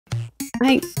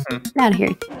Get out of here.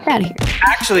 Get out of here.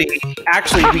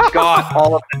 Actually, we got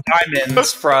all of the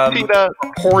diamonds from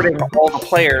reporting all the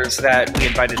players that we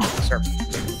invited to the server.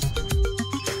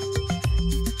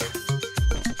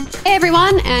 Hey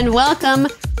everyone, and welcome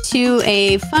to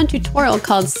a fun tutorial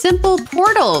called Simple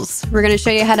Portals. We're going to show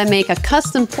you how to make a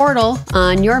custom portal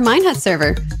on your Minehut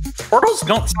server. Portals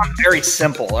don't sound very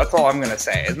simple. That's all I'm going to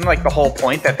say. Isn't like the whole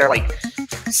point that they're like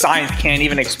science can't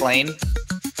even explain?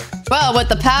 Well, with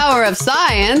the power of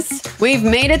science, we've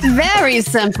made it very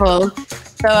simple.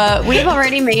 So we've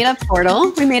already made a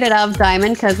portal. We made it out of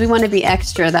diamond because we want to be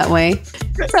extra that way.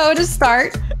 So to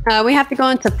start, we have to go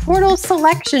into portal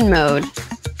selection mode.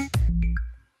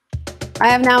 I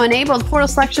have now enabled portal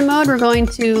selection mode. We're going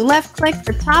to left click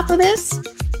the top of this,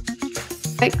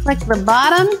 right click the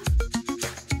bottom,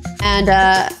 and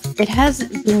it has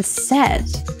been set.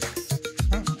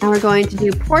 Now we're going to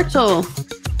do portal,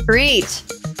 create.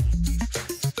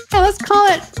 Yeah, let's call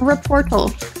it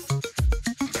Reportal.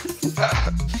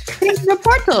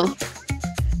 Reportal.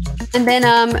 And then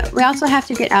we also have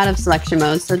to get out of selection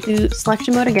mode. So do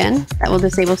selection mode again. That will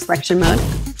disable selection mode.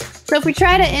 So if we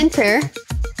try to enter,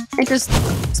 it just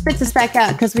spits us back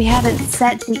out because we haven't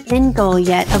set the end goal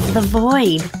yet of the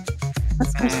void.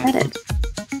 Let's go set it.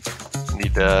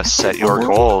 Need to set your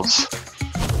goals.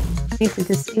 Need to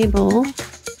disable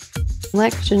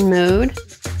selection mode.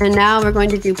 And now we're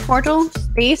going to do portal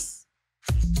space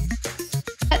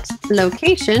set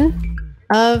location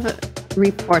of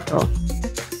reportal.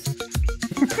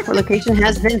 The location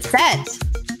has been set.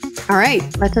 All right,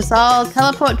 let us all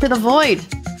teleport to the void.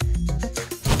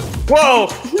 Whoa!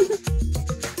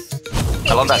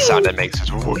 I love that sound it makes.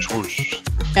 It's whoosh, whoosh.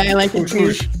 I like it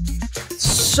too.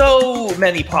 So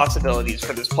many possibilities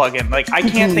for this plugin. Like, I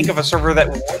can't think of a server that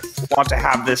would want to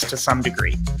have this to some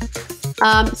degree.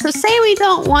 So say we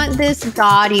don't want this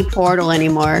gaudy portal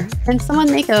anymore. Can someone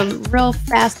make a real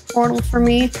fast portal for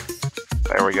me?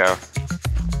 There we go.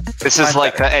 This is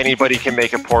like the anybody can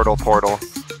make a portal.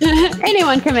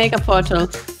 Anyone can make a portal.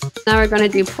 Now we're going to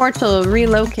do portal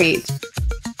relocate.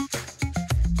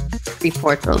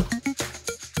 Reportal.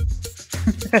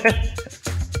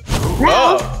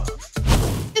 Now,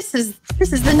 this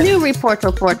is the new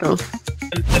reportal portal.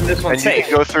 And this one's and you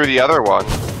can go through the other one,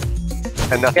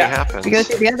 and nothing happens. We go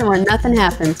through the other one, nothing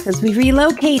happens because we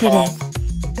relocated it.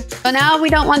 So now we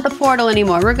don't want the portal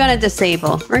anymore. We're going to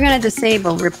disable. We're going to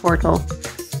disable reportal.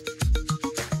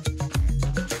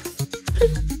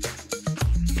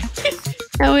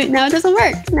 Now it doesn't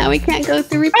work. Now we can't go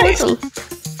through reportal.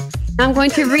 Now I'm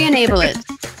going to re-enable it.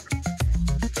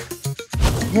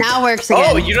 Now works again.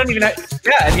 Oh, you don't even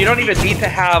and you don't even need to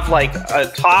have like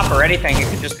a top or anything. It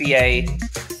could just be a...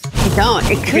 You don't.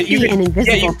 It could be an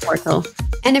invisible portal.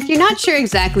 And if you're not sure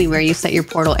exactly where you set your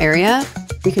portal area,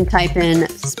 you can type in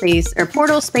space or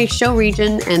portal space show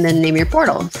region and then name your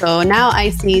portal. So now I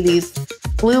see these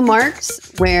blue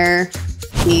marks where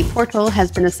the portal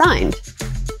has been assigned.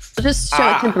 So just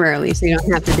show it temporarily so you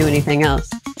don't have to do anything else.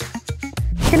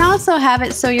 You can also have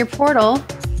it so your portal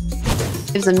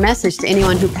gives a message to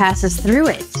anyone who passes through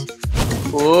it.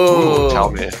 Ooh.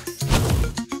 Tell me.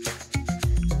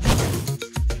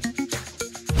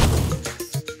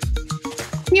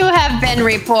 You have been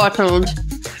reported.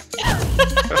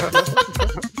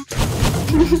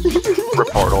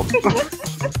 Reportal.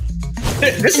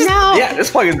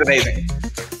 This plugin's amazing.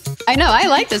 I know, I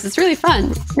like this. It's really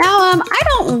fun. Now, I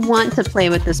don't want to play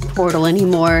with this portal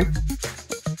anymore.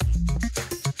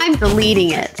 I'm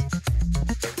deleting it.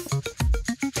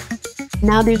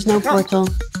 Now there's no portal.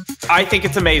 I think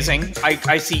it's amazing.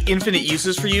 I see infinite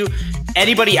uses for you.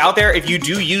 Anybody out there, if you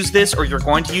do use this or you're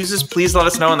going to use this, please let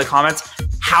us know in the comments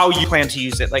how you plan to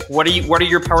use it. Like, what are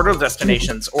your portal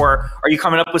destinations? Or are you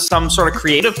coming up with some sort of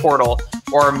creative portal?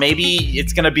 Or maybe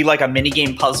it's going to be like a mini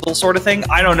game puzzle sort of thing.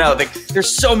 I don't know. Like,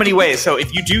 there's so many ways. So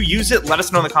if you do use it, let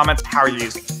us know in the comments how you're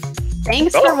using it.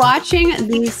 Thanks for watching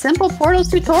the Simple Portals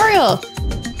tutorial.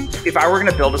 If I were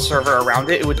going to build a server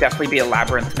around it, it would definitely be a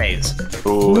labyrinth maze.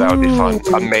 Ooh, that would be fun.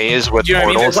 A maze with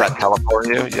portals that teleport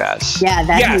you? Yes. Yeah,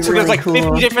 that'd be so really there's like cool.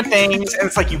 50 different things, and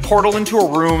it's like you portal into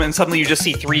a room, and suddenly you just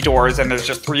see 3 doors, and there's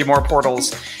just 3 more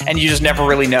portals, and you just never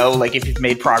really know like if you've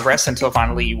made progress until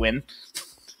finally you win.